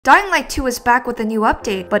Dying Light 2 is back with a new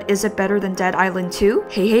update, but is it better than Dead Island 2?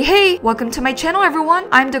 Hey! Welcome to my channel, everyone!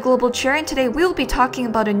 I'm the globalcherry, and today we'll be talking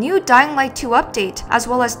about a new Dying Light 2 update, as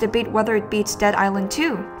well as debate whether it beats Dead Island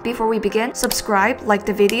 2. Before we begin, subscribe, like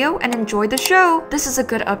the video, and enjoy the show! This is a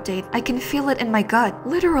good update. I can feel it in my gut.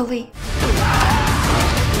 Literally.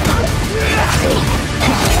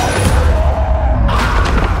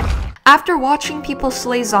 After watching people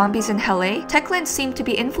slay zombies in Helle, Techland seemed to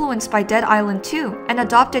be influenced by Dead Island 2 and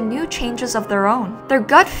adopted new changes of their own. Their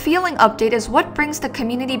gut feeling update is what brings the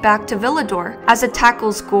community back to Villador, as it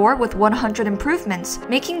tackles Gore with 100 improvements,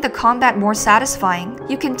 making the combat more satisfying.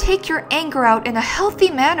 You can take your anger out in a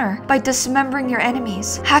healthy manner by dismembering your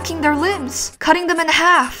enemies, hacking their limbs, cutting them in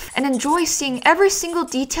half, and enjoy seeing every single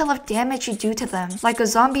detail of damage you do to them, like a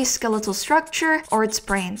zombie's skeletal structure or its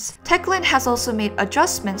brains. Techland has also made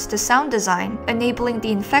adjustments to sound design, enabling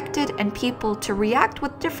the infected and people to react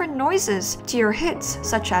with different noises to your hits,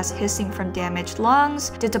 such as hissing from damaged lungs,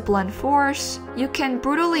 did a blunt force. You can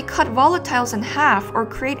brutally cut volatiles in half or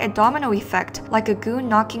create a domino effect, like a goon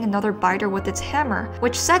knocking another biter with its hammer,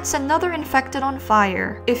 which sets another infected on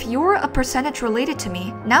fire. If you're a percentage related to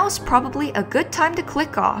me, now is probably a good time to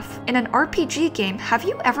click off. In an RPG game, have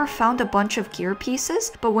you ever found a bunch of gear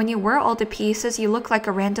pieces, but when you wear all the pieces you look like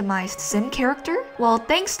a randomized sim character? Well,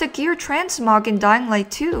 thanks to gear transmog in Dying Light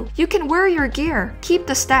 2, you can wear your gear, keep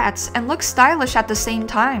the stats, and look stylish at the same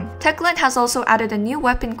time. Techland has also added a new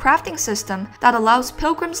weapon crafting system that allows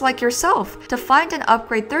pilgrims like yourself to find and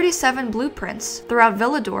upgrade 37 blueprints throughout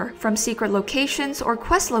Villador from secret locations or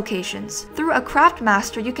quest locations. Through a craft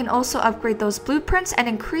master, you can also upgrade those blueprints and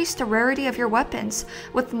increase the rarity of your weapons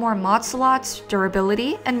with more mod slots,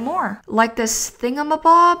 durability, and more. Like this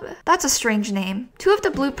thingamabob? That's a strange name. Two of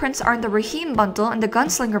the blueprints are in the Rahim bundle and the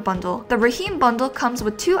Gunslinger bundle. The Rahim bundle comes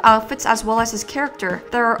with 2 outfits as well as his character.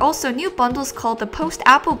 There are also new bundles called the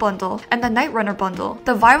Post-Apple bundle and the Night Runner bundle.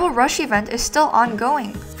 The Viral Rush event is still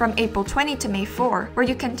ongoing from April 20 to May 4, where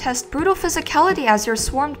you can test brutal physicality as you're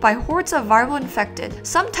swarmed by hordes of viral infected.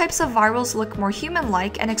 Some types of virals look more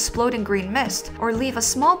human-like and explode in green mist, or leave a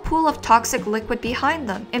small pool of toxic liquid behind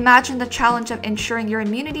them. Imagine the challenge of ensuring your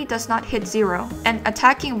immunity does not hit 0, and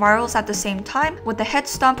attacking virals at the same time with a head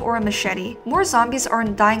stomp or a machete. More zombies are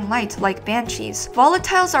in Dying Light, like banshees.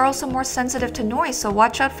 Volatiles are also more sensitive to noise, so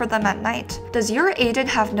watch out for them at night. Does your Aiden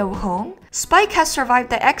have no home? Spike has survived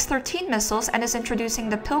the X-13 missiles and is introducing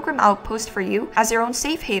the Pilgrim Outpost for you as your own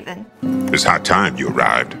safe haven. It's high time you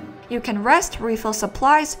arrived. You can rest, refill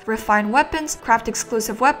supplies, refine weapons, craft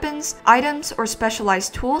exclusive weapons, items, or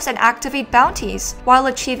specialized tools, and activate bounties. While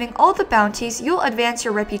achieving all the bounties, you'll advance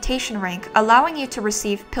your reputation rank, allowing you to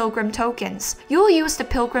receive Pilgrim tokens. You'll use the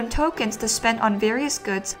Pilgrim tokens to spend on various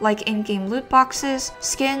goods like in-game loot boxes,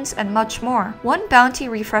 skins, and much more. One bounty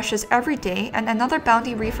refreshes every day, and another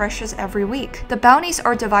bounty refreshes every week. The bounties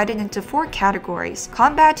are divided into 4 categories: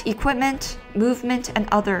 combat, equipment, movement, and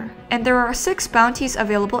other. And there are 6 bounties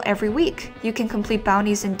available every week. You can complete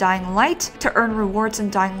bounties in Dying Light to earn rewards in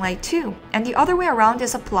Dying Light 2, and the other way around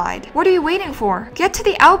is applied. What are you waiting for? Get to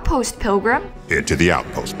the outpost, Pilgrim! Head to the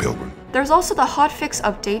outpost, Pilgrim. There's also the hotfix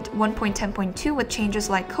update 1.10.2 with changes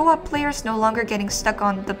like co-op players no longer getting stuck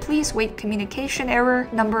on the please wait communication error,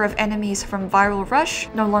 number of enemies from Viral Rush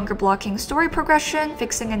no longer blocking story progression,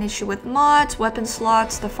 fixing an issue with mods, weapon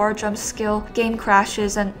slots, the far jump skill, game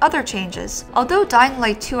crashes, and other changes. Although Dying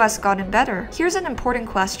Light 2 has gotten better, here's an important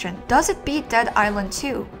question. Does it beat Dead Island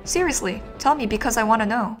 2? Seriously, tell me because I want to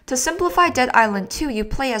know. To simplify Dead Island 2, you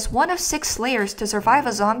play as one of 6 slayers to survive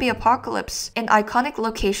a zombie apocalypse in iconic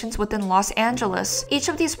locations within Los Angeles. Each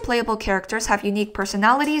of these playable characters have unique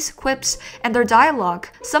personalities, quips, and their dialogue.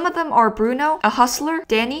 Some of them are Bruno, a hustler;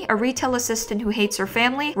 Danny, a retail assistant who hates her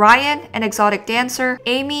family; Ryan, an exotic dancer;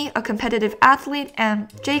 Amy, a competitive athlete;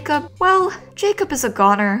 and Jacob, well, Jacob is a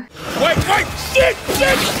goner. Wait! Shit!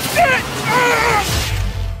 Ah!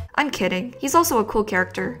 I'm kidding, he's also a cool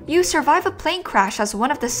character. You survive a plane crash as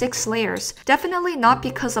one of the 6 slayers, definitely not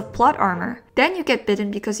because of plot armor. Then you get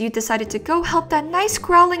bitten because you decided to go help that nice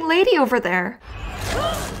growling lady over there.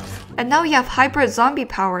 And now you have hybrid zombie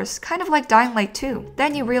powers, kind of like Dying Light 2.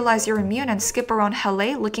 Then you realize you're immune and skip around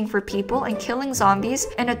Helle looking for people and killing zombies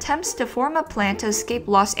in attempts to form a plan to escape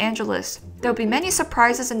Los Angeles. There'll be many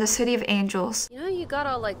surprises in the City of Angels. You know you got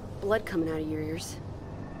all like blood coming out of your ears.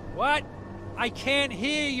 What? I can't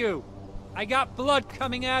hear you. I got blood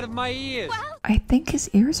coming out of my ears. I I think his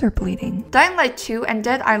ears are bleeding. Dying Light 2 and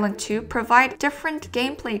Dead Island 2 provide different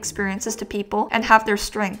gameplay experiences to people and have their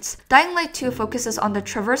strengths. Dying Light 2 focuses on the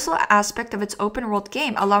traversal aspect of its open world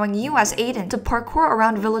game, allowing you as Aiden to parkour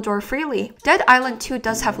around Villador freely. Dead Island 2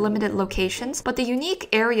 does have limited locations, but the unique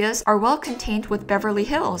areas are well contained with Beverly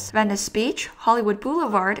Hills, Venice Beach, Hollywood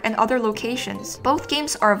Boulevard, and other locations. Both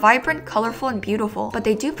games are vibrant, colorful, and beautiful, but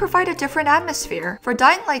they do provide a different atmosphere. For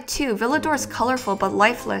Dying Light 2, Villador is colorful but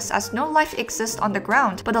lifeless, as no life exists on the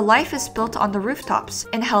ground, but a life is built on the rooftops.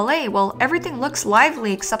 In LA, well, everything looks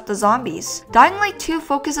lively except the zombies. Dying Light 2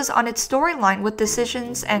 focuses on its storyline with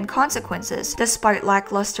decisions and consequences, despite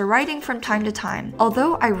lackluster writing from time to time.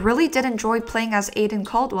 Although I really did enjoy playing as Aiden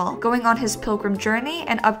Caldwell, going on his pilgrim journey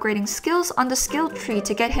and upgrading skills on the skill tree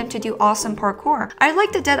to get him to do awesome parkour. I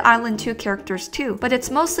like the Dead Island 2 characters too, but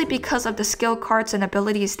it's mostly because of the skill cards and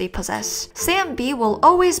abilities they possess. Sam B will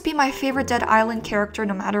always be my favorite Dead Island character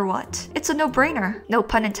no matter what. It's a no-brainer. No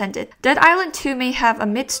pun intended. Dead Island 2 may have a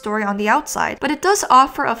mid-story on the outside, but it does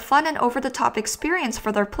offer a fun and over-the-top experience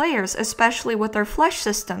for their players, especially with their flesh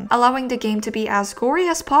system, allowing the game to be as gory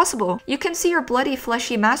as possible. You can see your bloody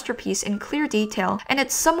fleshy masterpiece in clear detail, and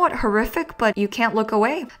it's somewhat horrific, but you can't look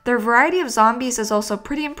away. Their variety of zombies is also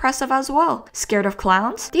pretty impressive as well. Scared of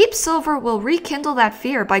clowns? Deep Silver will rekindle that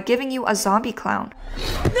fear by giving you a zombie clown.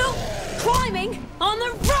 No! Climbing on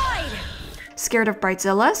the ride! Scared of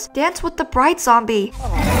bridezillas? Dance with the bride zombie.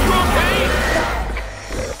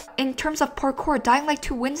 In terms of parkour, Dying Light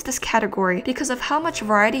 2 wins this category because of how much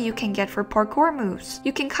variety you can get for parkour moves.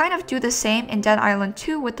 You can kind of do the same in Dead Island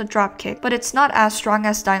 2 with the dropkick, but it's not as strong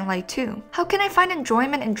as Dying Light 2. How can I find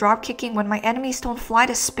enjoyment in dropkicking when my enemies don't fly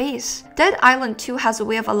to space? Dead Island 2 has a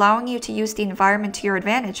way of allowing you to use the environment to your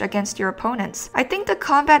advantage against your opponents. I think the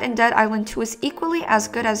combat in Dead Island 2 is equally as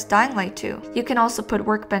good as Dying Light 2. You can also put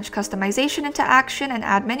workbench customization into action and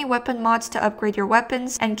add many weapon mods to upgrade your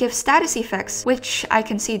weapons and give status effects, which I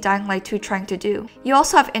can see Dying Light 2 trying to do. You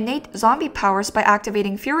also have innate zombie powers by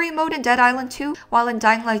activating Fury mode in Dead Island 2, while in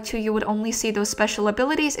Dying Light 2 you would only see those special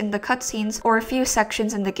abilities in the cutscenes or a few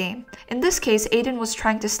sections in the game. In this case, Aiden was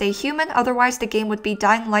trying to stay human, otherwise the game would be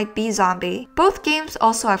Dying Light B Zombie. Both games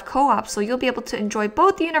also have co-op, so you'll be able to enjoy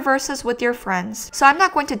both universes with your friends. So I'm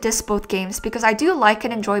not going to diss both games because I do like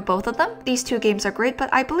and enjoy both of them. These two games are great,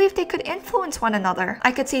 but I believe they could influence one another.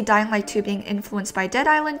 I could see Dying Light 2 being influenced by Dead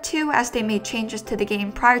Island 2 as they made changes to the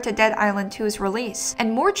game prior to Dead Island 2's release,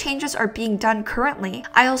 and more changes are being done currently.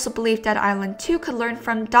 I also believe Dead Island 2 could learn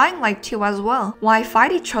from Dying Light 2 as well. Why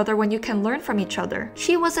fight each other when you can learn from each other?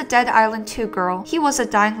 She was a Dead Island 2 girl, he was a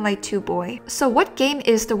Dying Light 2 boy. So what game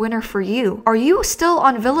is the winner for you? Are you still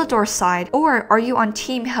on Villador's side, or are you on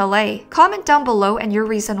Team LA? Comment down below and your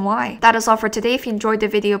reason why. That is all for today. If you enjoyed the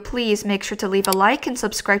video, please make sure to leave a like and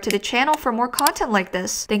subscribe to the channel for more content like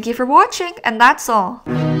this. Thank you for watching, and that's all.